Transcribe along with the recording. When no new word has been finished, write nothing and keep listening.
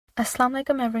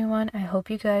Assalamualaikum everyone. I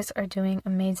hope you guys are doing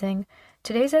amazing.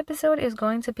 Today's episode is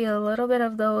going to be a little bit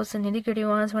of those nitty-gritty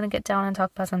ones when I get down and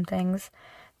talk about some things.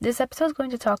 This episode is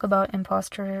going to talk about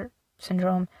imposter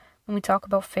syndrome when we talk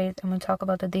about faith and we talk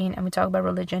about the deen and we talk about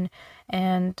religion.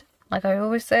 And like I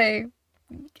always say,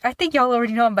 I think y'all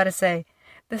already know what I'm about to say.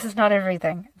 This is not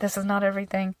everything. This is not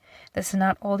everything. This is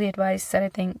not all the advice that I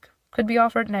think could be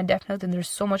offered, and I definitely think there's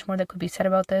so much more that could be said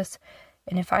about this.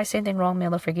 And if I say anything wrong, may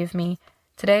Allah forgive me.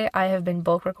 Today, I have been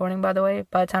bulk recording, by the way.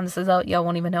 By the time this is out, y'all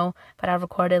won't even know. But I've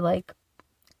recorded,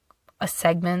 a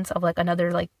segment of,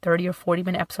 another, 30 or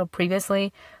 40-minute episode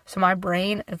previously. So my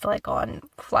brain is, on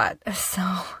flat. So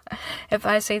if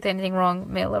I say anything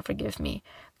wrong, may Allah forgive me.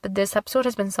 But this episode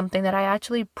has been something that I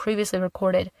actually previously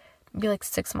recorded, maybe,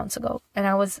 6 months ago. And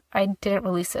I didn't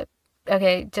release it.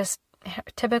 Okay, just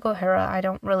typical Hera, I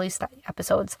don't release that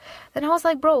episodes. Then I was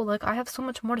like, bro, I have so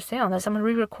much more to say on this. I'm going to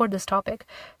re-record this topic.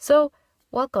 So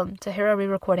welcome to Hera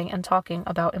re-recording and talking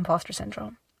about imposter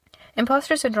syndrome.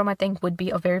 Imposter syndrome, I think, would be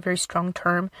a very, very strong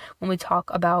term when we talk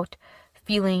about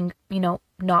feeling,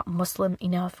 not Muslim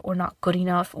enough or not good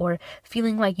enough, or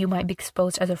feeling like you might be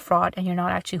exposed as a fraud and you're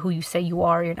not actually who you say you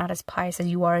are, you're not as pious as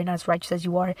you are, you're not as righteous as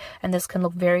you are, and this can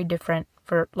look very different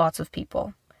for lots of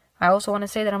people. I also want to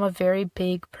say that I'm a very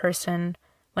big person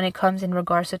when it comes in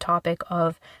regards to the topic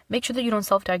of make sure that you don't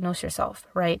self-diagnose yourself,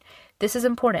 right? This is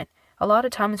important. A lot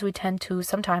of times we tend to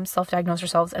sometimes self-diagnose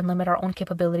ourselves and limit our own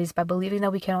capabilities by believing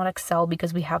that we cannot excel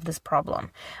because we have this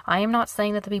problem. I am not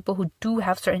saying that the people who do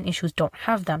have certain issues don't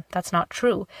have them. That's not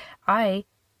true. I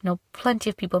know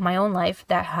plenty of people in my own life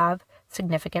that have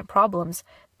significant problems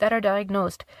that are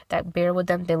diagnosed, that bear with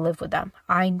them, they live with them.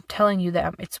 I'm telling you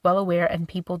that it's well aware, and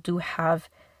people do have,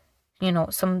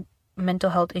 some mental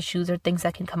health issues or things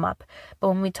that can come up. But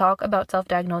when we talk about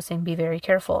self-diagnosing, be very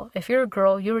careful. If you're a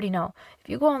girl, you already know. If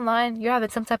you go online, you're having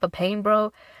some type of pain,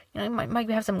 bro. You might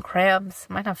have some cramps,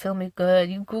 might not feel me good.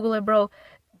 You Google it, bro.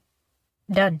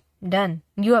 Done.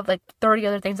 You have 30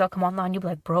 other things that'll come online. You'll be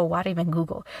like, bro, why do I even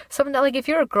Google? Something that if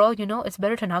you're a girl, it's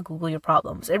better to not Google your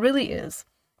problems. It really is.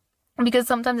 Because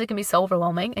sometimes it can be so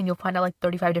overwhelming and you'll find out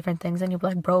 35 different things and you'll be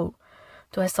like, bro,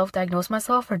 do I self-diagnose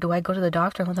myself or do I go to the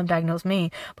doctor and let them diagnose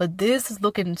me? But this is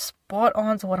looking spot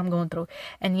on to what I'm going through.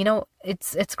 And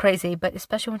it's crazy, but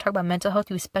especially when we talk about mental health,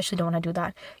 you especially don't want to do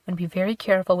that. You want to be very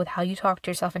careful with how you talk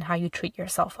to yourself and how you treat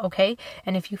yourself, okay?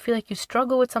 And if you feel like you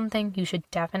struggle with something, you should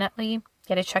definitely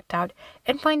get it checked out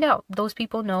and find out. Those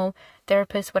people know,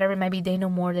 therapists, whatever it might be, they know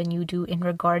more than you do in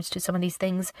regards to some of these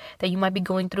things that you might be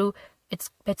going through. It's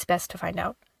best to find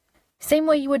out. Same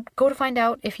way you would go to find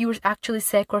out if you were actually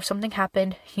sick or if something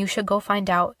happened, you should go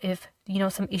find out if,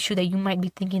 some issue that you might be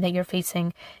thinking that you're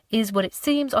facing is what it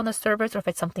seems on the surface, or if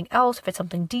it's something else, if it's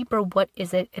something deeper, what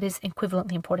is it? It is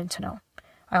equivalently important to know.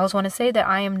 I also want to say that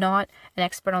I am not an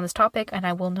expert on this topic, and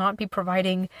I will not be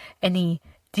providing any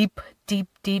deep,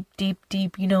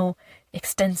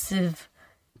 extensive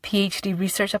PhD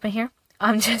research up in here.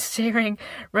 I'm just sharing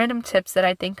random tips that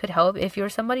I think could help if you're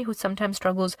somebody who sometimes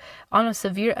struggles on a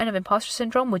severe end of imposter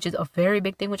syndrome, which is a very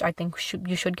big thing, which I think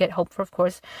you should get help for, of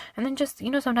course. And then just,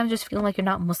 sometimes just feeling like you're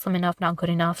not Muslim enough, not good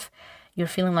enough. You're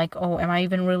feeling like, oh, am I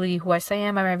even really who I say I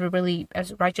am? Am I ever really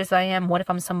as righteous as I am? What if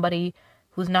I'm somebody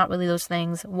who's not really those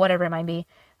things? Whatever it might be.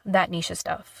 That niche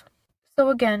stuff. So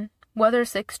again, whether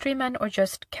it's the extreme end or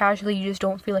just casually, you just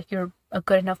don't feel like you're a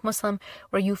good enough Muslim,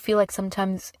 or you feel like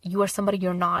sometimes you are somebody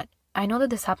you're not. I know that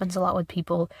this happens a lot with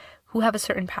people who have a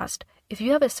certain past. If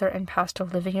you have a certain past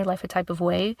of living your life a type of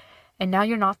way, and now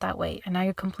you're not that way, and now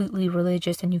you're completely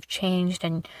religious, and you've changed,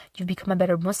 and you've become a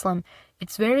better Muslim,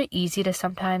 it's very easy to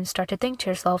sometimes start to think to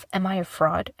yourself, am I a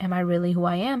fraud? Am I really who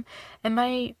I am? Am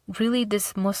I really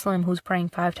this Muslim who's praying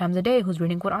 5 times a day, who's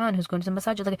reading Quran, who's going to the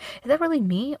masajid? Is that really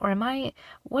me? Or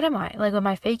what am I? Am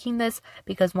I faking this?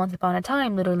 Because once upon a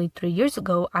time, literally 3 years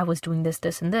ago, I was doing this,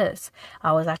 and this.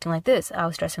 I was acting like this. I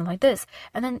was dressing like this.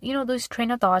 And then, those train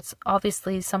of thoughts,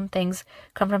 obviously, some things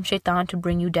come from shaitan to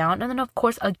bring you down. And then, of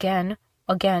course, again,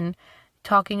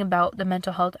 talking about the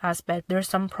mental health aspect, there's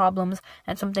some problems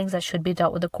and some things that should be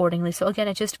dealt with accordingly. So again,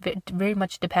 it just very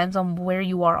much depends on where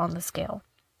you are on the scale.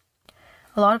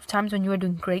 A lot of times when you are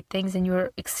doing great things and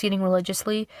you're exceeding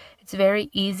religiously, it's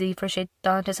very easy for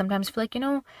shaitan to sometimes feel like,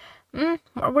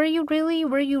 were you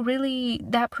really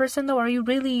that person though? Are you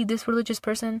really this religious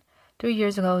person? 3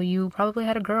 years ago, you probably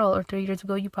had a girl, or 3 years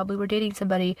ago, you probably were dating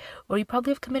somebody, or you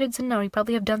probably have committed sin, or you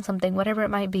probably have done something, whatever it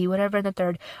might be, whatever in the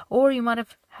third, or you might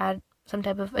have had some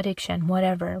type of addiction,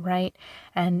 whatever, right?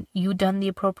 And you done the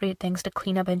appropriate things to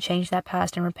clean up and change that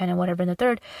past and repent and whatever in the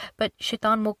third. But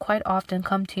shaitan will quite often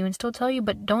come to you and still tell you,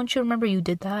 but don't you remember you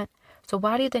did that? So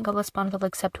why do you think Allah subhanahu wa ta'ala will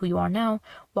accept who you are now?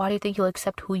 Why do you think He'll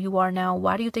accept who you are now?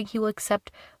 Why do you think He will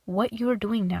accept what you are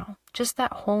doing now? Just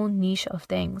that whole niche of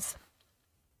things.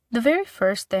 The very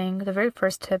first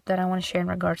tip that I want to share in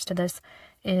regards to this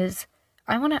is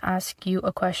I want to ask you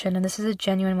a question, and this is a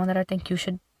genuine one that I think you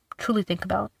should truly think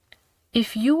about.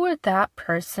 If you were that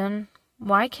person,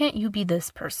 why can't you be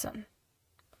this person?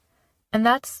 And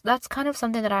that's kind of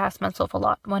something that I ask myself a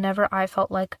lot whenever I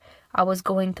felt like I was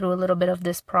going through a little bit of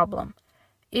this problem.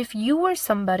 If you were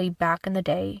somebody back in the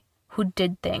day who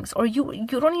did things, or you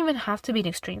don't even have to be an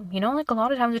extreme, like a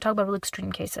lot of times we talk about real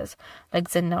extreme cases, like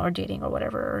zina or dating or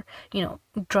whatever, or,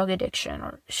 drug addiction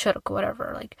or shirk or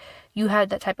whatever, like you had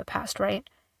that type of past, right?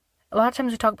 A lot of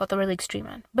times we talk about the really extreme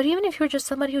end. But even if you're just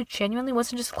somebody who genuinely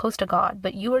wasn't just close to God,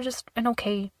 but you were just an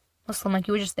okay Muslim, like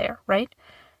you were just there, right?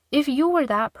 If you were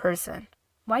that person,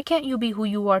 why can't you be who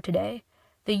you are today?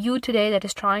 The you today that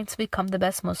is trying to become the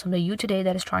best Muslim, the you today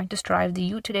that is trying to strive, the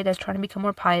you today that is trying to become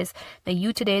more pious, the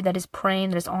you today that is praying,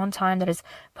 that is on time, that is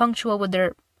punctual with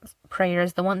their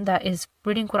prayers, the one that is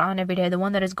reading Quran every day, the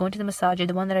one that is going to the masajid,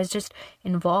 the one that is just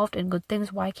involved in good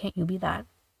things. Why can't you be that?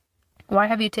 Why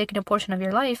have you taken a portion of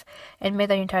your life and made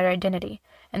that your entire identity?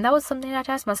 And that was something that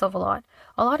I asked myself a lot.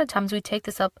 A lot of times we take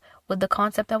this up with the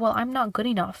concept that, well, I'm not good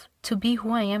enough to be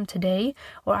who I am today,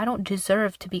 or I don't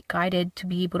deserve to be guided, to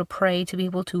be able to pray, to be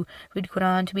able to read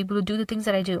Quran, to be able to do the things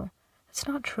that I do. That's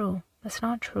not true. That's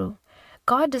not true.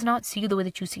 God does not see you the way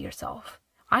that you see yourself.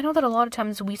 I know that a lot of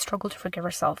times we struggle to forgive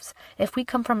ourselves. If we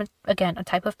come from, a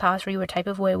type of past where you were a type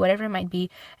of way, whatever it might be,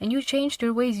 and you changed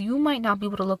your ways, you might not be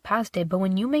able to look past it. But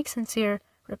when you make sincere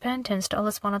repentance to Allah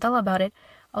subhanahu wa ta'ala about it,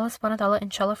 Allah subhanahu wa ta'ala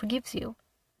inshallah forgives you.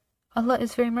 Allah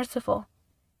is very merciful.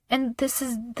 And this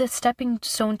is the stepping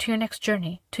stone to your next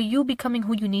journey, to you becoming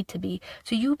who you need to be,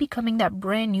 to you becoming that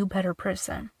brand new, better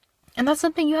person. And that's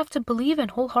something you have to believe in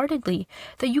wholeheartedly,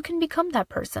 that you can become that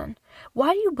person.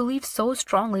 Why do you believe so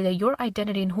strongly that your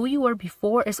identity and who you were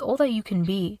before is all that you can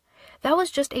be? That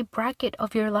was just a bracket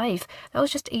of your life. That was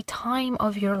just a time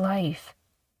of your life.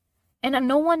 And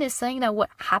no one is saying that what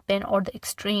happened or the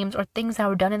extremes or things that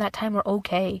were done in that time were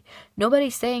okay.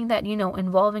 Nobody's saying that,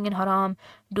 involving in haram,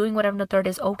 doing whatever in the third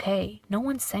is okay. No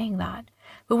one's saying that.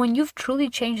 But when you've truly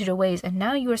changed your ways and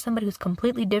now you are somebody who's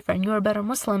completely different, you're a better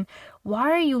Muslim, why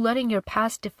are you letting your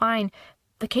past define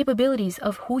the capabilities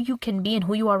of who you can be and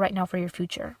who you are right now for your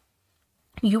future?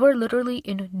 You are literally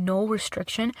in no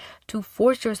restriction to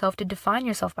force yourself to define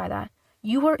yourself by that.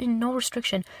 You are in no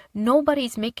restriction.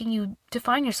 Nobody's making you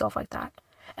define yourself like that.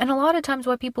 And a lot of times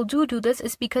why people do this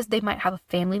is because they might have a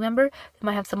family member, they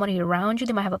might have somebody around you,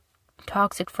 they might have a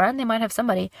toxic friend, they might have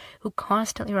somebody who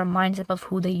constantly reminds them of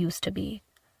who they used to be.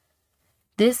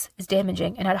 This is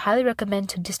damaging, and I'd highly recommend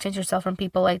to distance yourself from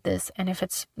people like this. And if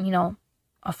it's,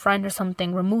 a friend or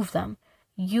something, remove them.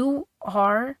 You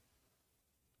are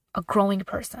a growing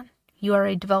person. You are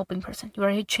a developing person. You are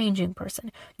a changing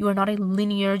person. You are not a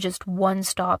linear, just one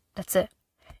stop. That's it.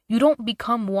 You don't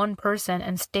become one person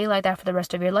and stay like that for the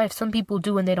rest of your life. Some people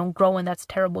do and they don't grow, and that's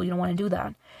terrible. You don't want to do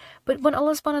that. But when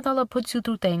Allah subhanahu wa ta'ala puts you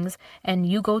through things and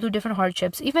you go through different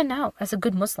hardships, even now as a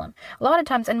good Muslim, a lot of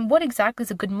times, and what exactly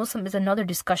is a good Muslim is another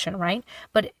discussion, right?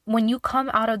 But when you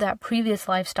come out of that previous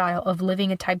lifestyle of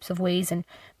living in types of ways and,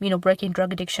 breaking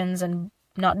drug addictions and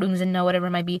not doing zina, whatever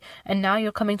it might be, and now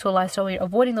you're coming to a lifestyle where you're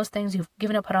avoiding those things, you've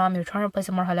given up haram, you're trying to replace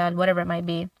it more halal, whatever it might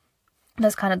be.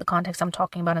 That's kind of the context I'm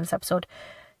talking about in this episode.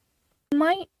 You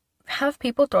might have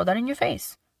people throw that in your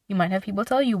face. You might have people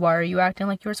tell you, why are you acting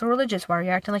like you're so religious? Why are you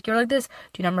acting like you're like this?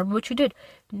 Do you not remember what you did?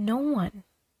 No one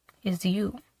is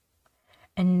you.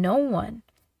 And no one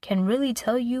can really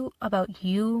tell you about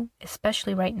you,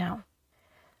 especially right now.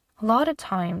 A lot of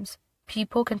times,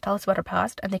 people can tell us about our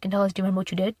past, and they can tell us, do you remember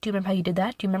what you did? Do you remember how you did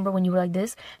that? Do you remember when you were like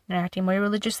this? You're acting more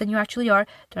religious than you actually are.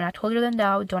 Don't act holier than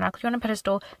thou. Don't act like you're on a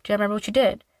pedestal. Do you remember what you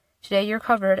did? Today you're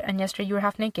covered, and yesterday you were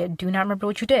half naked. Do not remember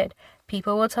what you did.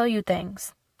 People will tell you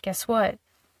things. Guess what?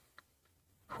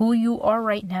 Who you are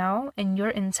right now, and your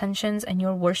intentions and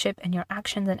your worship and your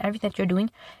actions and everything that you're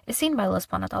doing is seen by Allah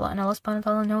subhanahu wa ta'ala, and Allah subhanahu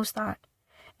wa ta'ala knows that.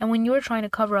 And when you're trying to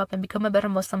cover up and become a better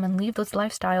Muslim and leave those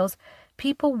lifestyles,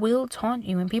 people will taunt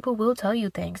you and people will tell you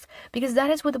things, because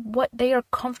that is what they are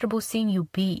comfortable seeing you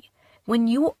be. When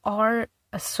you are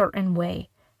a certain way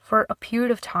for a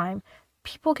period of time,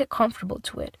 people get comfortable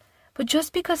to it. But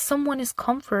just because someone's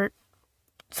comfortable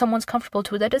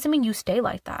to it, that doesn't mean you stay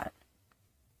like that.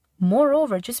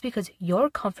 Moreover, just because you're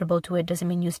comfortable to it doesn't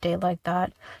mean you stay like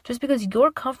that. Just because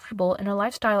you're comfortable in a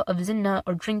lifestyle of zina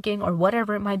or drinking or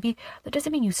whatever it might be, that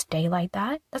doesn't mean you stay like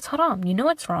that. That's haram. You know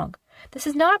it's wrong. This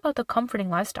is not about the comforting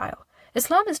lifestyle.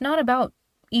 Islam is not about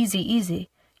easy.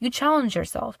 You challenge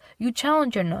yourself. You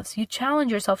challenge your nafs. You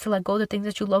challenge yourself to let go of the things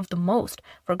that you love the most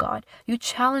for God. You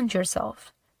challenge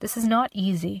yourself. This is not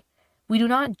easy. We do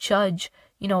not judge,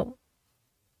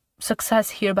 success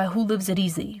here by who lives it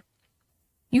easy.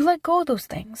 You let go of those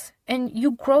things and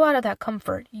you grow out of that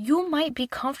comfort. You might be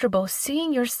comfortable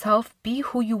seeing yourself be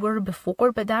who you were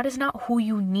before, but that is not who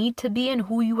you need to be and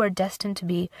who you are destined to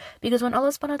be. Because when Allah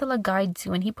subhanahu wa ta'ala guides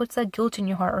you and He puts that guilt in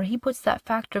your heart, or He puts that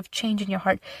factor of change in your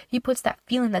heart, He puts that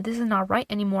feeling that this is not right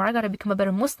anymore, I gotta become a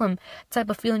better Muslim type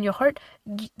of feel in your heart,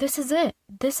 this is it.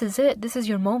 This is it. This is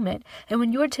your moment. And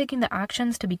when you are taking the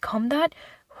actions to become that,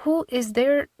 who is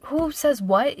there? Who says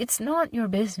what? It's not your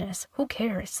business. Who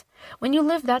cares? When you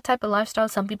live that type of lifestyle,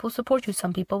 some people support you,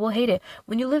 some people will hate it.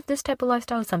 When you live this type of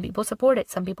lifestyle, some people support it,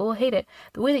 some people will hate it.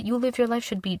 The way that you live your life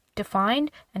should be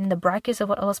defined and in the brackets of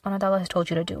what Allah subhanahu wa ta'ala has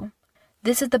told you to do.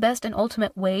 This is the best and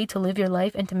ultimate way to live your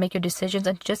life and to make your decisions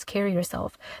and to just carry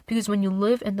yourself. Because when you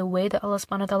live in the way that Allah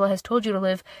subhanahu wa ta'ala has told you to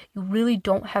live, you really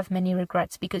don't have many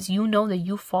regrets because you know that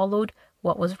you followed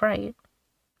what was right.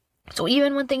 So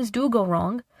even when things do go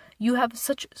wrong, you have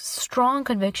such strong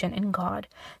conviction in God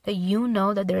that you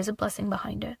know that there is a blessing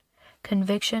behind it.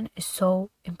 Conviction is so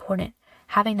important.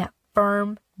 Having that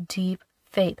firm, deep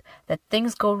faith that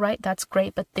things go right, that's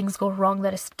great, but things go wrong,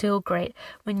 that is still great.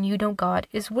 When you know God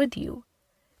is with you.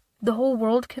 The whole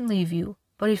world can leave you,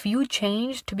 but if you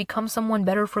change to become someone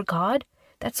better for God,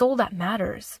 that's all that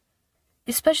matters.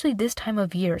 Especially this time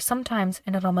of year, sometimes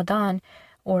in Ramadan,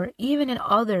 or even in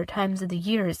other times of the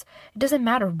years, it doesn't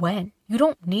matter when. You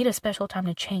don't need a special time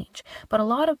to change. But a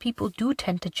lot of people do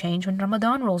tend to change when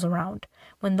Ramadan rolls around,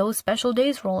 when those special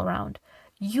days roll around.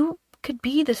 You could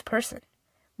be this person.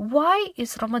 Why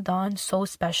is Ramadan so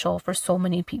special for so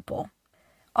many people?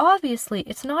 Obviously,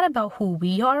 it's not about who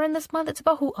we are in this month. It's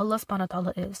about who Allah subhanahu wa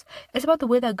ta'ala is. It's about the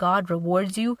way that God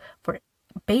rewards you for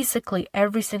basically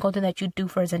every single thing that you do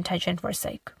for His intention, for His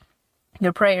sake.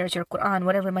 Your prayers, your Quran,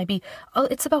 whatever it might be.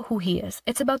 It's about who He is.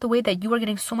 It's about the way that you are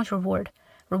getting so much reward.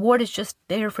 Reward is just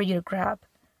there for you to grab.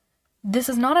 This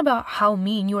is not about how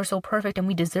me and you are so perfect and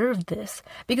we deserve this,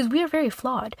 because we are very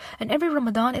flawed. And every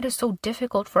Ramadan, it is so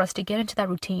difficult for us to get into that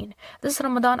routine. This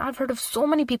Ramadan, I've heard of so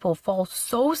many people fall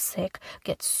so sick,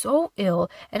 get so ill,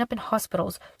 end up in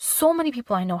hospitals. So many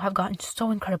people I know have gotten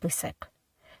so incredibly sick.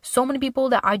 So many people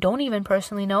that I don't even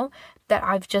personally know that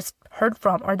I've just heard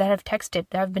from or that have texted,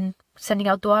 that have been sending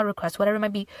out dua requests, whatever it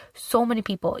might be. So many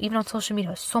people, even on social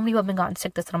media, so many people have been gotten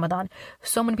sick this Ramadan.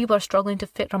 So many people are struggling to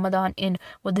fit Ramadan in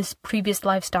with this previous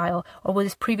lifestyle or with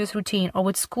this previous routine or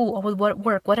with school or with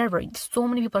work, whatever. So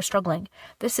many people are struggling.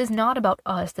 This is not about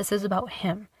us. This is about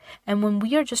Him. And when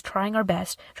we are just trying our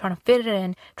best, trying to fit it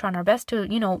in, trying our best to,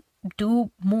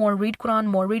 do more, read Quran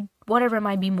more, read whatever it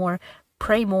might be more,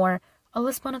 pray more,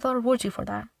 Allah subhanahu wa ta'ala rewards you for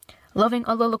that. Loving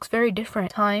Allah looks very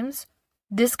different. Times,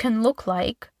 this can look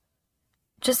like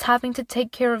just having to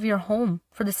take care of your home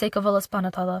for the sake of Allah subhanahu wa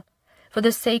ta'ala, for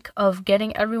the sake of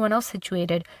getting everyone else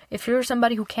situated. If you're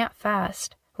somebody who can't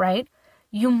fast, right?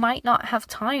 You might not have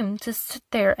time to sit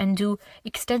there and do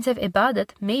extensive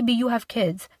ibadat. Maybe you have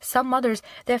kids. Some mothers,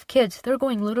 they have kids. They're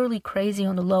going literally crazy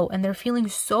on the low and they're feeling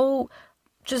so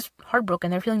just heartbroken.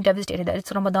 They're feeling devastated that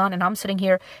it's Ramadan and I'm sitting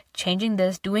here changing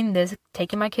this, doing this,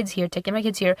 taking my kids here,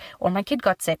 or my kid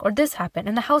got sick, or this happened,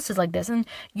 and the house is like this, and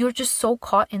you're just so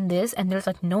caught in this and there's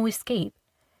like no escape.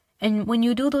 And when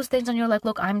you do those things and you're like,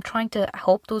 look, I'm trying to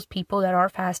help those people that are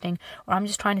fasting, or I'm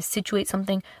just trying to situate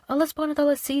something, Allah subhanahu wa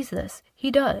ta'ala sees this.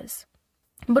 He does.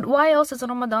 But why else is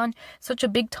Ramadan such a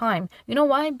big time? You know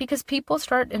why? Because people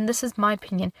start, and this is my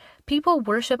opinion, people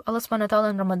worship Allah subhanahu wa ta'ala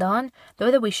in Ramadan the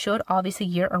way that we should, obviously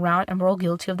year around, and we're all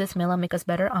guilty of this. May Allah make us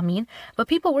better, Ameen. But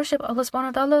people worship Allah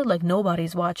subhanahu wa ta'ala like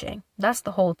nobody's watching. That's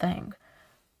the whole thing.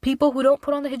 People who don't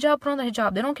put on the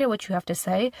hijab. They don't care what you have to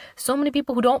say. So many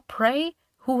people who don't pray,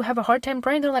 who have a hard time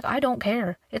praying, they're like, I don't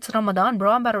care. It's Ramadan, bro.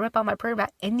 I'm about to rip out my prayer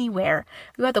mat anywhere.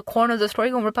 You're at the corner of the store,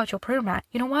 you're going to rip out your prayer mat.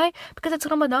 You know why? Because it's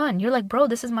Ramadan. You're like, bro,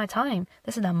 this is my time.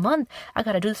 This is that month. I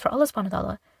got to do this for Allah subhanahu wa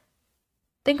ta'ala.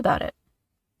 Think about it.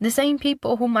 The same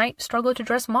people who might struggle to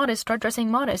dress modest start dressing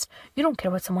modest. You don't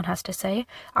care what someone has to say.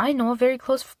 I know a very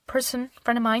close friend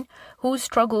of mine, who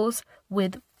struggles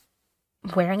with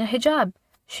wearing a hijab.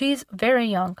 She's very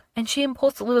young, and she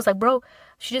impulsively was like, bro,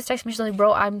 she just texted me, she's like,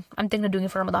 bro, I'm thinking of doing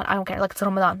it for Ramadan. I don't care. Like, it's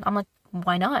Ramadan. I'm like,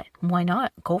 why not? Why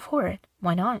not? Go for it.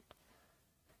 Why not?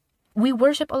 We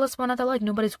worship Allah subhanahu wa ta'ala like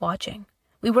nobody's watching.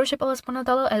 We worship Allah subhanahu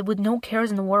wa ta'ala with no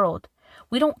cares in the world.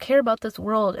 We don't care about this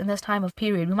world in this time of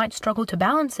period. We might struggle to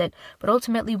balance it, but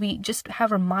ultimately we just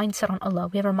have our mindset on Allah.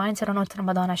 We have our mindset on, oh, it's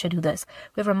Ramadan, I should do this.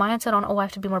 We have our mindset on, oh, I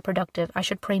have to be more productive. I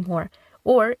should pray more.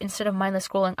 Or, instead of mindless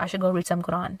scrolling, I should go read some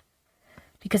Quran.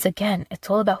 Because again, it's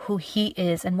all about who He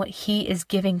is and what He is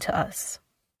giving to us.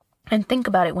 And think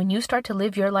about it, when you start to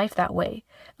live your life that way,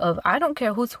 of I don't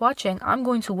care who's watching, I'm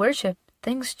going to worship,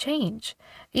 things change.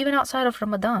 Even outside of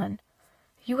Ramadan,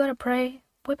 you gotta pray,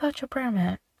 whip out your prayer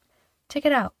mat. Take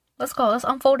it out. Let's go. Let's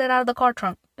unfold it out of the car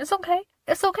trunk. It's okay.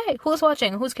 It's okay. Who's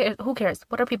watching? Who cares?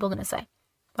 What are people gonna say?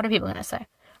 What are people gonna say?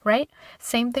 Right?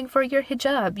 Same thing for your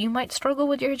hijab. You might struggle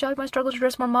with your hijab, you might struggle to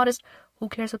dress more modest. Who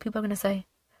cares what people are gonna say?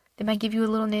 They might give you a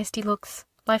little nasty looks.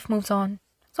 Life moves on.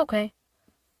 It's okay.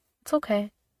 It's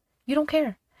okay. You don't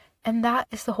care. And that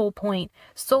is the whole point.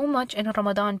 So much in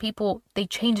Ramadan, people, they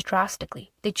change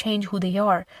drastically. They change who they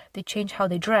are. They change how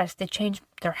they dress. They change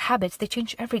their habits. They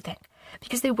change everything.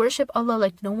 Because they worship Allah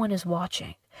like no one is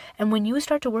watching. And when you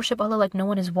start to worship Allah like no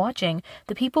one is watching,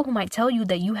 the people who might tell you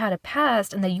that you had a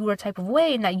past and that you were a type of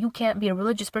way and that you can't be a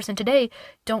religious person today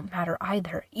don't matter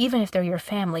either, even if they're your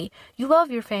family. You love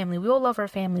your family. We all love our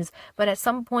families. But at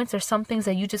some points, there's some things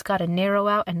that you just got to narrow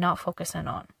out and not focus in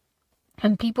on.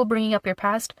 And people bringing up your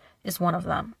past is one of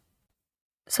them.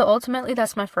 So ultimately,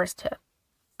 that's my first tip.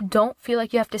 Don't feel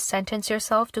like you have to sentence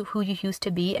yourself to who you used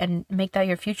to be and make that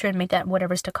your future and make that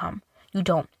whatever's to come. You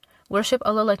don't. Worship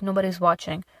Allah like nobody's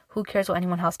watching. Who cares what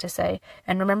anyone has to say?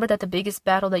 And remember that the biggest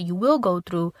battle that you will go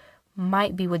through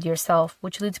might be with yourself,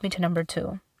 which leads me to number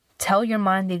 2. Tell your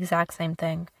mind the exact same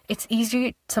thing. It's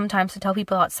easier sometimes to tell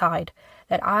people outside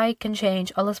that I can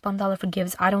change. Allah subhanahu wa ta'ala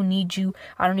forgives. I don't need you.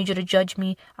 I don't need you to judge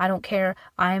me. I don't care.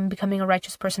 I'm becoming a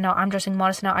righteous person now. I'm dressing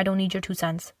modest now. I don't need your 2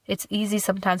 cents. It's easy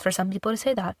sometimes for some people to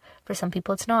say that. For some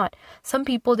people, it's not. Some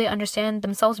people, they understand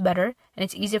themselves better, and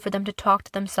it's easier for them to talk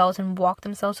to themselves and walk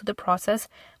themselves through the process,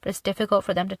 but it's difficult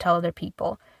for them to tell other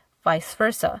people. Vice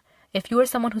versa. If you are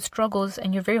someone who struggles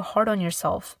and you're very hard on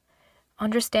yourself,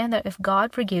 understand that if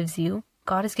God forgives you,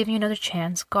 God is giving you another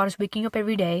chance, God is waking you up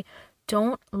every day,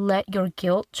 don't let your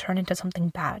guilt turn into something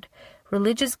bad.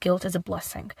 Religious guilt is a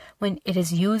blessing when it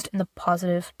is used in the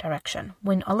positive direction.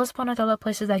 When Allah subhanahu wa ta'ala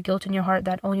places that guilt in your heart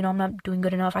that, oh, I'm not doing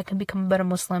good enough, I can become a better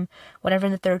Muslim, whatever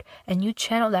in the third, and you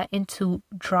channel that into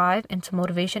drive, into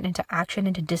motivation, into action,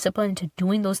 into discipline, into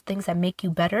doing those things that make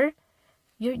you better,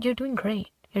 you're doing great.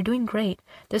 You're doing great.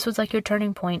 This was like your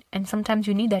turning point, and sometimes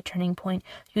you need that turning point.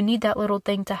 You need that little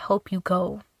thing to help you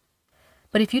go.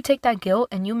 But if you take that guilt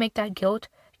and you make that guilt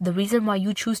the reason why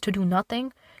you choose to do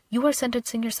nothing, you are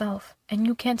sentencing yourself, and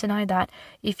you can't deny that.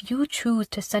 If you choose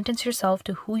to sentence yourself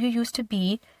to who you used to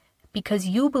be because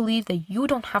you believe that you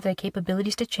don't have the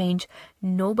capabilities to change,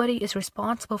 nobody is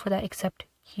responsible for that except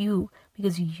you,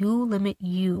 because you limit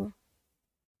you.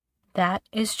 That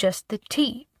is just the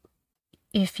tea.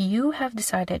 If you have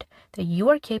decided that you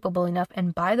are capable enough,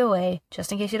 and by the way,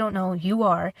 just in case you don't know,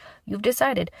 you've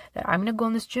decided that I'm going to go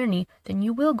on this journey, then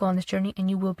you will go on this journey and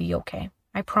you will be okay.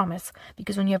 I promise.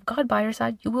 Because when you have God by your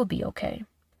side, you will be okay.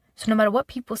 So no matter what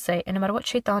people say, and no matter what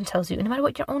shaitan tells you, and no matter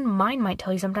what your own mind might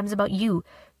tell you sometimes about you,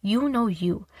 you know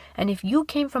you. And if you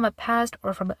came from a past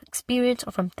or from an experience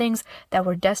or from things that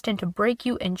were destined to break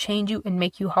you and change you and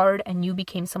make you hard, and you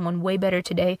became someone way better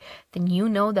today, then you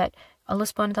know that Allah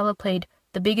subhanahu wa ta'ala played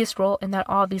the biggest role in that,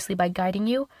 obviously, by guiding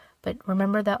you. But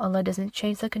remember that Allah doesn't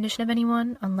change the condition of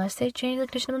anyone unless they change the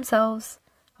condition of themselves.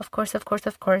 Of course.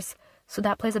 So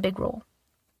that plays a big role.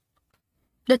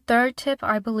 The third tip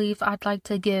I believe I'd like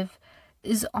to give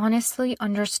is honestly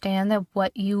understand that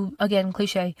what you, again,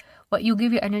 cliche, what you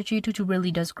give your energy to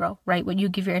really does grow, right? What you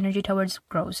give your energy towards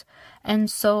grows. And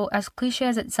so as cliche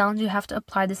as it sounds, you have to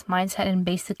apply this mindset in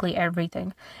basically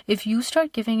everything. If you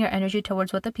start giving your energy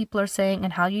towards what the people are saying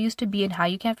and how you used to be and how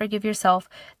you can't forgive yourself,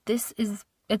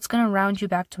 it's going to round you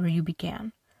back to where you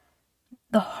began.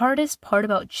 The hardest part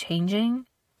about changing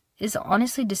is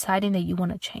honestly deciding that you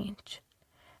want to change.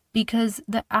 Because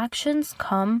the actions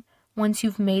come once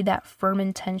you've made that firm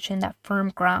intention, that firm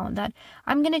ground, that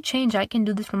I'm going to change, I can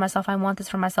do this for myself, I want this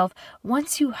for myself.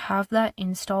 Once you have that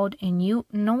installed in you,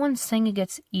 no one's saying it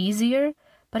gets easier,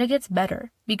 but it gets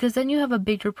better. Because then you have a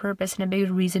bigger purpose and a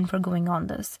bigger reason for going on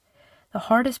this. The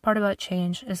hardest part about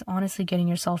change is honestly getting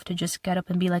yourself to just get up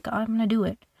and be like, I'm going to do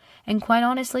it. And quite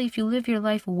honestly, if you live your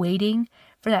life waiting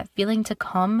for that feeling to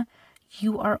come,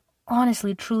 you are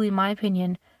honestly, truly, in my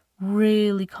opinion,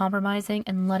 really compromising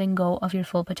and letting go of your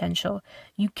full potential.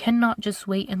 You cannot just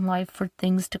wait in life for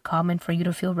things to come and for you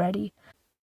to feel ready.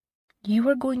 You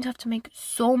are going to have to make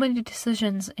so many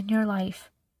decisions in your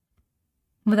life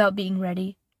without being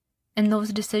ready. And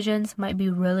those decisions might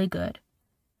be really good.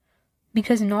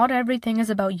 Because not everything is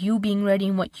about you being ready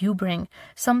and what you bring.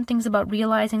 Some things about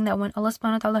realizing that when Allah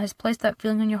subhanahu wa ta'ala has placed that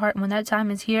feeling in your heart, and when that time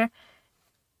is here,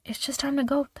 it's just time to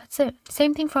go. That's it.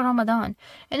 Same thing for Ramadan.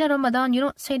 In Ramadan, you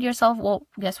don't say to yourself, well,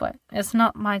 guess what? It's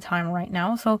not my time right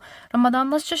now. So Ramadan,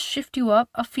 let's just shift you up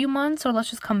a few months, or let's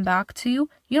just come back to you.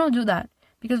 You don't do that.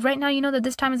 Because right now you know that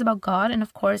this time is about God, and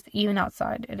of course, even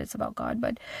outside, it is about God.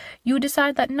 But you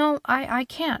decide that, no, I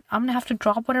can't. I'm going to have to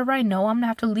drop whatever I know. I'm going to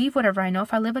have to leave whatever I know.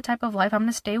 If I live a type of life, I'm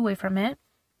going to stay away from it.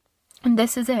 And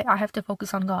this is it. I have to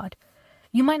focus on God.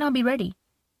 You might not be ready.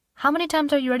 How many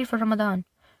times are you ready for Ramadan?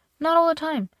 Not all the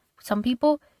time. Some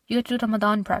people, you get to do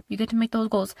Ramadan prep. You get to make those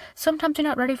goals. Sometimes you're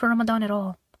not ready for Ramadan at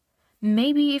all.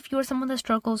 Maybe if you're someone that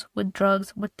struggles with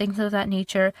drugs, with things of that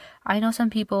nature. I know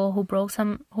some people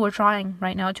who are trying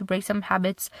right now to break some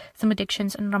habits, some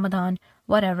addictions in Ramadan,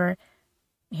 whatever.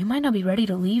 You might not be ready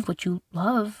to leave what you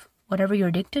love, whatever you're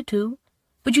addicted to,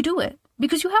 but you do it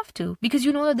because you have to, because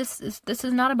you know that this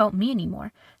is not about me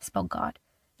anymore. It's about God.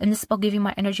 And this is about giving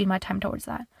my energy and my time towards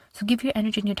that. So give your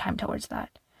energy and your time towards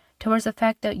that. Towards the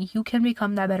fact that you can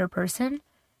become that better person.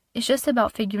 It's just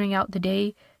about figuring out the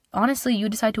day. Honestly, you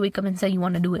decide to wake up and say you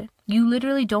want to do it. You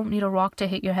literally don't need a rock to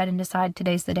hit your head and decide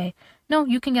today's the day. No,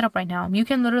 you can get up right now. You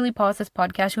can literally pause this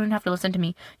podcast. You don't have to listen to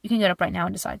me. You can get up right now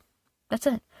and decide. That's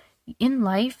it. In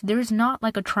life, there's not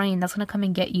like a train that's going to come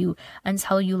and get you and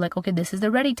tell you like, okay, this is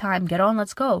the ready time. Get on,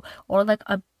 let's go. Or like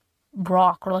a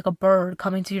rock or like a bird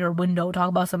coming to your window, talk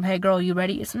about some, hey girl, you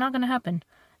ready? It's not going to happen.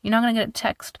 You're not going to get a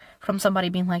text from somebody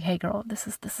being like, hey girl, this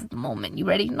is the moment. You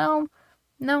ready? No,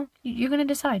 you're going to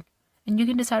decide. And you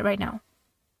can decide right now.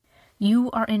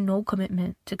 You are in no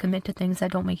commitment to commit to things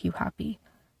that don't make you happy.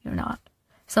 You're not.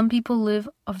 Some people live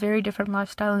a very different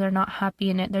lifestyle and they're not happy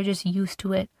in it. They're just used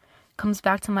to it. Comes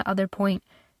back to my other point.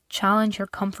 Challenge your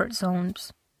comfort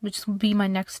zones, which will be my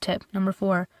next tip. Number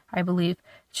 4, I believe.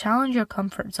 Challenge your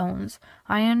comfort zones.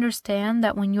 I understand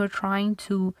that when you're trying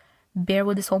to bear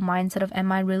with this whole mindset of,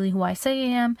 am I really who I say I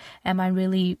am? Am I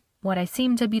really what I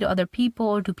seem to be to other people,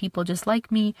 or do people just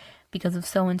like me because of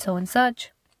so and so and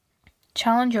such?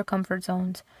 Challenge your comfort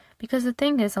zones. Because the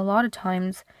thing is, a lot of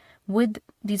times with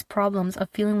these problems of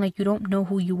feeling like you don't know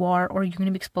who you are, or you're going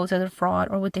to be exposed as a fraud,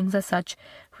 or with things as such,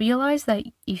 realize that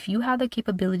if you have the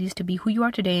capabilities to be who you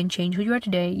are today and change who you are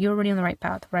today, you're already on the right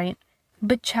path, right?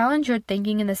 But challenge your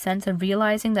thinking in the sense of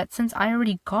realizing that since I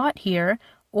already got here,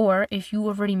 or if you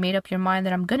already made up your mind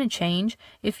that I'm going to change,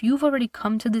 if you've already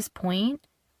come to this point,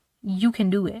 you can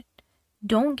do it.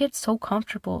 Don't get so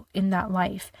comfortable in that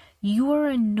life. You are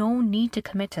in no need to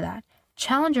commit to that.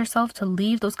 Challenge yourself to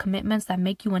leave those commitments that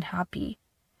make you unhappy.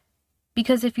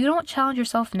 Because if you don't challenge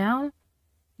yourself now,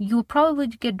 you'll probably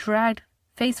get dragged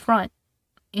face front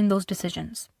in those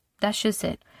decisions. That's just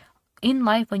it. In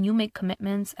life, when you make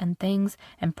commitments and things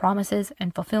and promises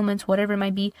and fulfillments, whatever it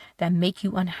might be, that make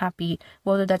you unhappy,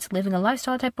 whether that's living a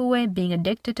lifestyle type of way, being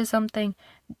addicted to something,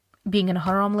 being in a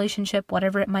haram relationship,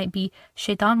 whatever it might be,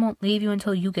 shaitan won't leave you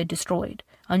until you get destroyed,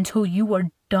 until you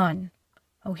are done,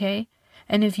 okay?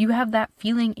 And if you have that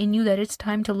feeling in you that it's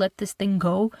time to let this thing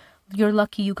go, you're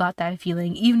lucky you got that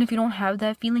feeling. Even if you don't have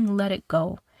that feeling, let it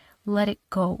go. Let it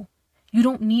go. You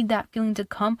don't need that feeling to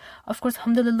come. Of course,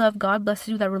 alhamdulillah, if God blesses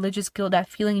you that religious skill, that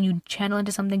feeling, and you channel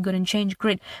into something good and change,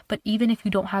 great. But even if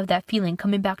you don't have that feeling,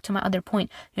 coming back to my other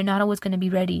point, you're not always going to be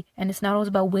ready. And it's not always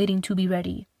about waiting to be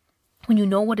ready. When you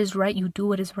know what is right, you do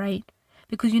what is right.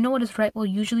 Because you know what is right will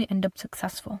usually end up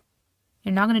successful.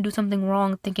 You're not going to do something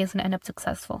wrong thinking it's going to end up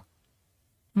successful.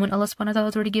 When Allah subhanahu wa ta'ala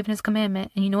has already given His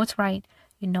commandment and you know it's right,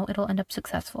 you know it'll end up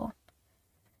successful.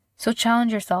 So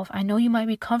challenge yourself. I know you might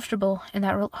be comfortable in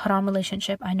that haram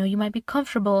relationship. I know you might be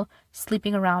comfortable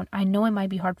sleeping around. I know it might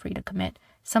be hard for you to commit.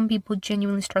 Some people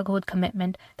genuinely struggle with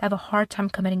commitment. They have a hard time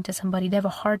committing to somebody. They have a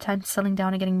hard time settling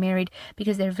down and getting married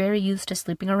because they're very used to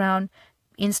sleeping around,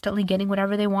 instantly getting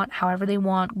whatever they want, however they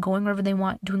want, going wherever they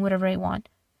want, doing whatever they want.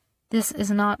 This is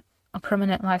not a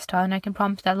permanent lifestyle, and I can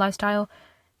promise that lifestyle,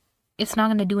 it's not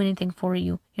going to do anything for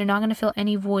you. You're not going to fill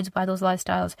any voids by those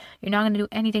lifestyles. You're not going to do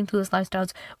anything to those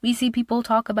lifestyles. We see people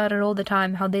talk about it all the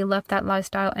time, how they left that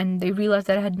lifestyle and they realized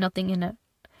that it had nothing in it.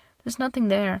 There's nothing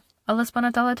there. Allah subhanahu wa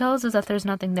ta'ala tells us that there's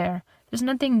nothing there. There's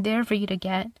nothing there for you to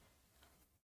get.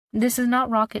 This is not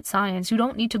rocket science. You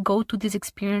don't need to go through these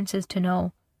experiences to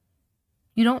know.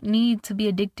 You don't need to be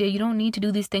addicted. You don't need to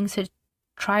do these things to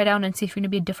try it out and see if you're going to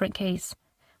be a different case.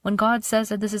 When God says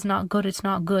that this is not good, it's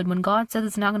not good. When God says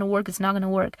it's not going to work, it's not going to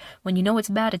work. When you know it's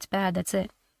bad, that's it.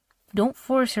 Don't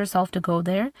force yourself to go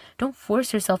there. Don't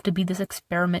force yourself to be this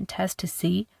experiment test to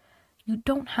see. You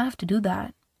don't have to do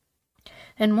that.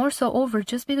 And more so over,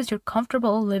 just because you're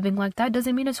comfortable living like that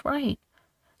doesn't mean it's right.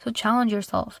 So challenge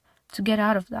yourself to get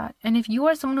out of that. And if you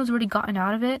are someone who's already gotten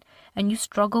out of it and you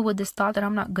struggle with this thought that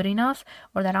I'm not good enough,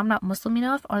 or that I'm not Muslim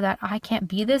enough, or that I can't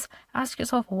be this, ask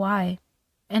yourself why.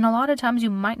 And a lot of times you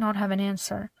might not have an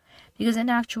answer. Because in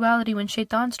actuality, when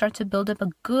shaitan starts to build up a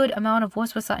good amount of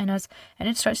waswasa in us, and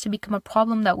it starts to become a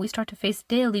problem that we start to face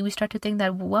daily, we start to think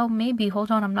that, well, maybe,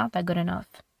 hold on, I'm not that good enough.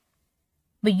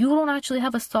 But you don't actually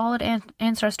have a solid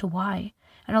answer as to why.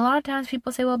 And a lot of times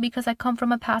people say, well, because I come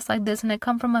from a past like this, and I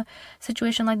come from a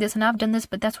situation like this, and I've done this,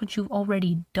 but that's what you've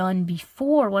already done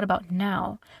before. What about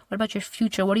now? What about your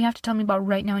future? What do you have to tell me about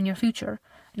right now in your future?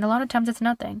 And a lot of times it's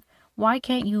nothing. Why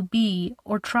can't you be,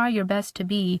 or try your best to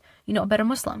be, a better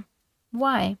Muslim?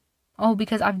 Why? Oh,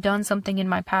 because I've done something in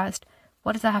my past.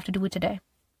 What does that have to do with today?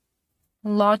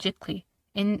 Logically,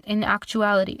 in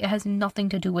actuality, it has nothing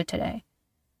to do with today.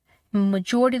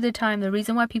 Majority of the time, the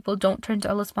reason why people don't turn to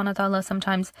Allah subhanahu wa ta'ala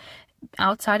sometimes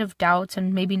outside of doubts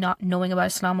and maybe not knowing about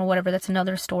Islam or whatever, that's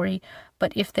another story.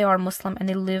 But if they are Muslim and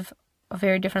they live a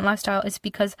very different lifestyle, it's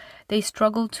because they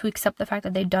struggle to accept the fact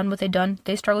that they've done what they've done.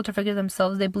 They struggle to forgive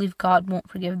themselves. They believe God won't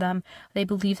forgive them. They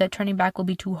believe that turning back will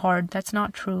be too hard. That's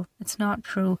not true. It's not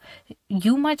true.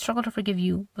 You might struggle to forgive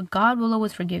you, but God will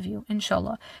always forgive you,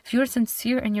 inshallah. If you're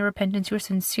sincere in your repentance, you're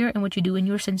sincere in what you do, and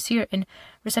you're sincere in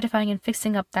rectifying and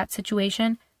fixing up that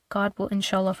situation, God will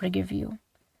inshallah forgive you.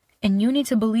 And you need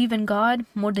to believe in God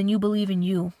more than you believe in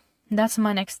you. That's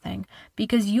my next thing.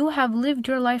 Because you have lived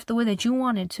your life the way that you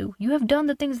wanted to. You have done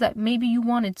the things that maybe you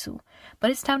wanted to.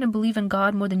 But it's time to believe in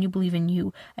God more than you believe in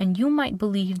you. And you might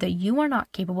believe that you are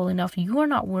not capable enough, you are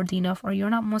not worthy enough, or you're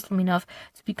not Muslim enough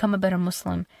to become a better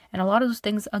Muslim. And a lot of those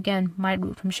things, again, might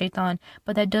root from shaitan.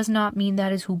 But that does not mean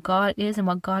that is who God is and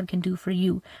what God can do for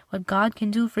you. What God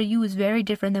can do for you is very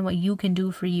different than what you can do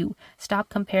for you. Stop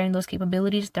comparing those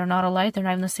capabilities. They're not alike. They're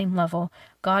not on the same level.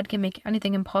 God can make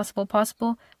anything impossible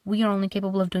possible. We are only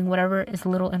capable of doing whatever is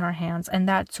little in our hands, and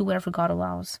that's whoever God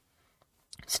allows.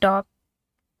 Stop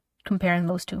comparing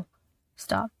those two.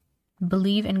 Stop.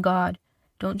 Believe in God.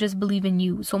 Don't just believe in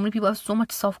you. So many people have so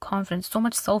much self-confidence, so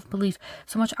much self-belief,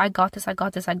 so much I got this, I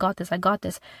got this, I got this, I got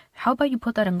this. How about you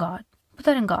put that in God? Put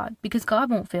that in God, because God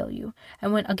won't fail you.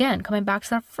 And when, again, coming back to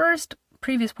that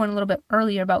previous point a little bit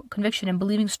earlier about conviction and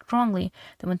believing strongly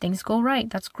that when things go right,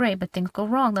 that's great, but things go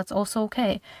wrong, that's also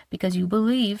okay, because you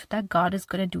believe that God is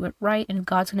going to do it right and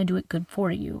God's going to do it good for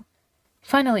you.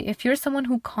 Finally, if you're someone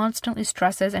who constantly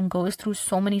stresses and goes through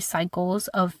so many cycles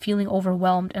of feeling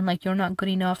overwhelmed and like you're not good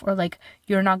enough, or like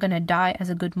you're not going to die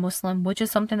as a good Muslim, which is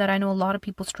something that I know a lot of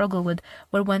people struggle with,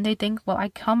 where when they think, well, I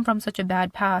come from such a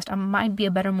bad past, I might be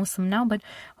a better Muslim now, but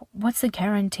what's the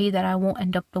guarantee that I won't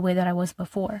end up the way that I was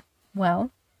before?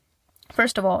 Well,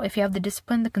 first of all, if you have the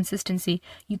discipline, the consistency,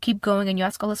 you keep going and you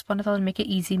ask Allah subhanahu wa ta'ala to make it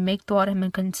easy, make dua to Him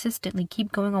and consistently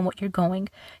keep going on what you're going,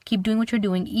 keep doing what you're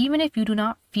doing, even if you do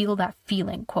not feel that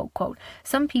feeling, quote, quote.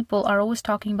 Some people are always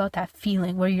talking about that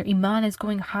feeling where your iman is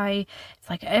going high, it's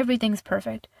like everything's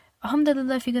perfect.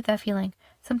 Alhamdulillah, if you get that feeling,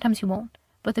 sometimes you won't.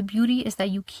 But the beauty is that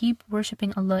you keep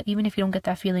worshipping Allah even if you don't get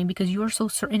that feeling, because you're so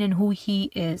certain in who He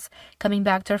is. Coming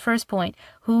back to our first point,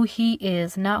 who He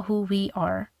is, not who we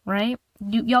are, right?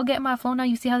 Y'all get my flow now?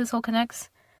 You see how this all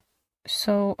connects?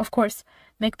 So, of course,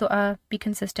 make dua, be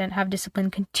consistent, have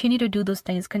discipline, continue to do those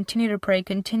things, continue to pray,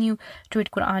 continue to read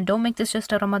Quran. Don't make this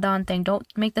just a Ramadan thing. Don't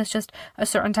make this just a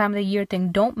certain time of the year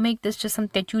thing. Don't make this just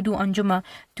something that you do on Jummah.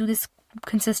 Do this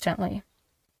consistently.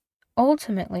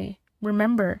 Ultimately,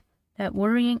 remember that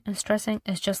worrying and stressing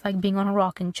is just like being on a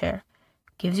rocking chair.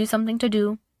 Gives you something to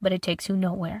do, but it takes you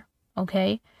nowhere.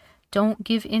 Okay? Don't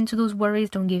give in to those worries.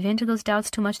 Don't give in to those doubts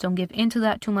too much. Don't give in to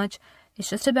that too much. It's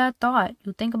just a bad thought.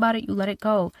 You think about it, you let it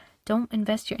go. Don't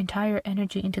invest your entire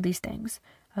energy into these things.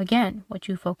 Again, what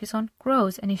you focus on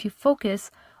grows. And if you focus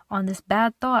on this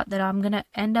bad thought that I'm going to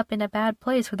end up in a bad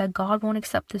place, or that God won't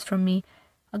accept this from me,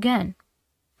 again,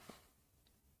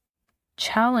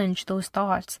 challenge those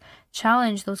thoughts,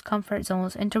 challenge those comfort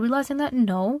zones into realizing that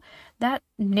no, that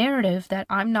narrative that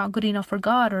I'm not good enough for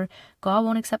God, or God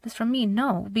won't accept this from me,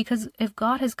 no, because if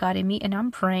God has guided me and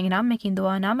I'm praying and I'm making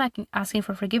dua and I'm asking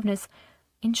for forgiveness,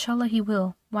 inshallah He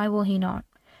will. Why will He not?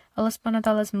 Allah subhanahu wa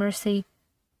ta'ala's mercy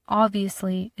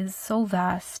obviously is so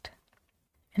vast,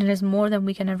 and it is more than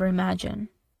we can ever imagine.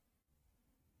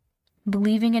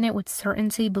 Believing in it with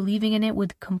certainty, believing in it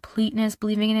with completeness,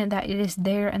 believing in it that it is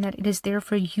there and that it is there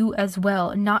for you as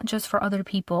well, not just for other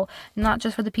people, not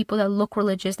just for the people that look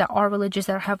religious, that are religious,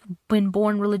 that have been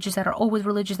born religious, that are always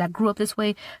religious, that grew up this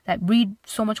way, that read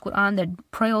so much Quran, that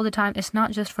pray all the time. It's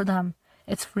not just for them.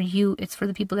 It's for you. It's for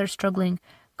the people that are struggling.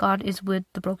 God is with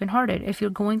the brokenhearted. If you're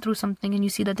going through something and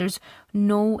you see that there's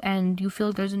no end, you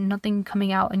feel there's nothing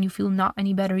coming out and you feel not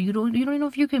any better, you don't know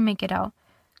if you can make it out,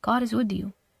 God is with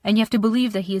you. And you have to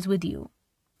believe that He is with you.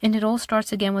 And it all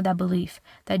starts again with that belief.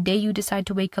 That day you decide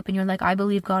to wake up and you're like, I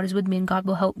believe God is with me and God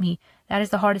will help me. That is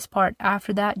the hardest part.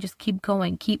 After that, just keep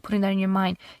going. Keep putting that in your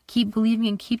mind. Keep believing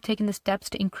and keep taking the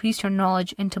steps to increase your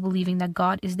knowledge into believing that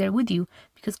God is there with you,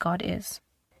 because God is.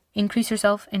 Increase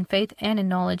yourself in faith and in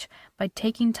knowledge by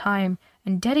taking time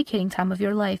and dedicating time of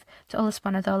your life to Allah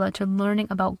subhanahu wa ta'ala, to learning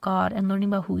about God and learning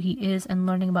about who He is and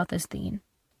learning about this deen.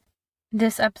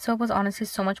 This episode was honestly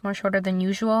so much more shorter than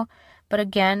usual, but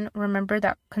again, remember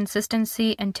that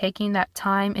consistency and taking that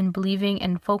time and believing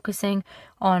and focusing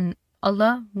on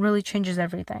Allah really changes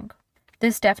everything.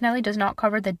 This definitely does not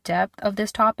cover the depth of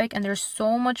this topic, and there's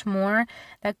so much more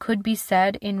that could be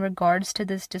said in regards to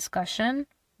this discussion.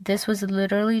 This was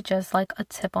literally just like a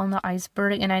tip on the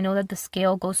iceberg, and I know that the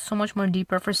scale goes so much more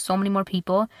deeper for so many more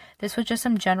people. This was just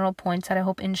some general points that I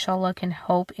hope inshallah can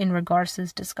help in regards to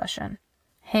this discussion.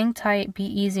 Hang tight, be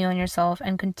easy on yourself,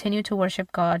 and continue to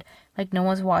worship God like no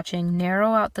one's watching.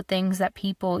 Narrow out the things that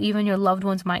people, even your loved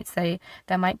ones, might say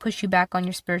that might push you back on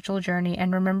your spiritual journey,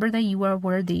 and remember that you are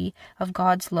worthy of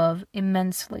God's love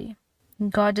immensely.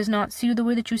 God does not see you the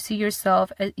way that you see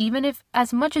yourself, even if,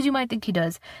 as much as you might think He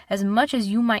does, as much as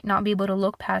you might not be able to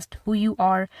look past who you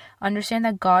are, understand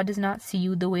that God does not see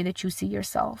you the way that you see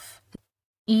yourself.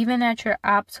 Even at your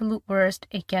absolute worst,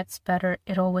 it gets better.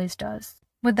 It always does.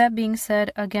 With that being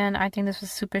said, again, I think this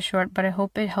was super short, but I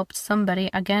hope it helped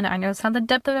somebody. Again, I know it's not the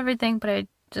depth of everything, but I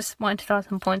just wanted to throw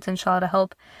some points inshallah to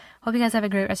help. Hope you guys have a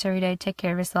great rest of your day. Take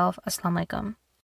care of yourself. Assalamu alaikum.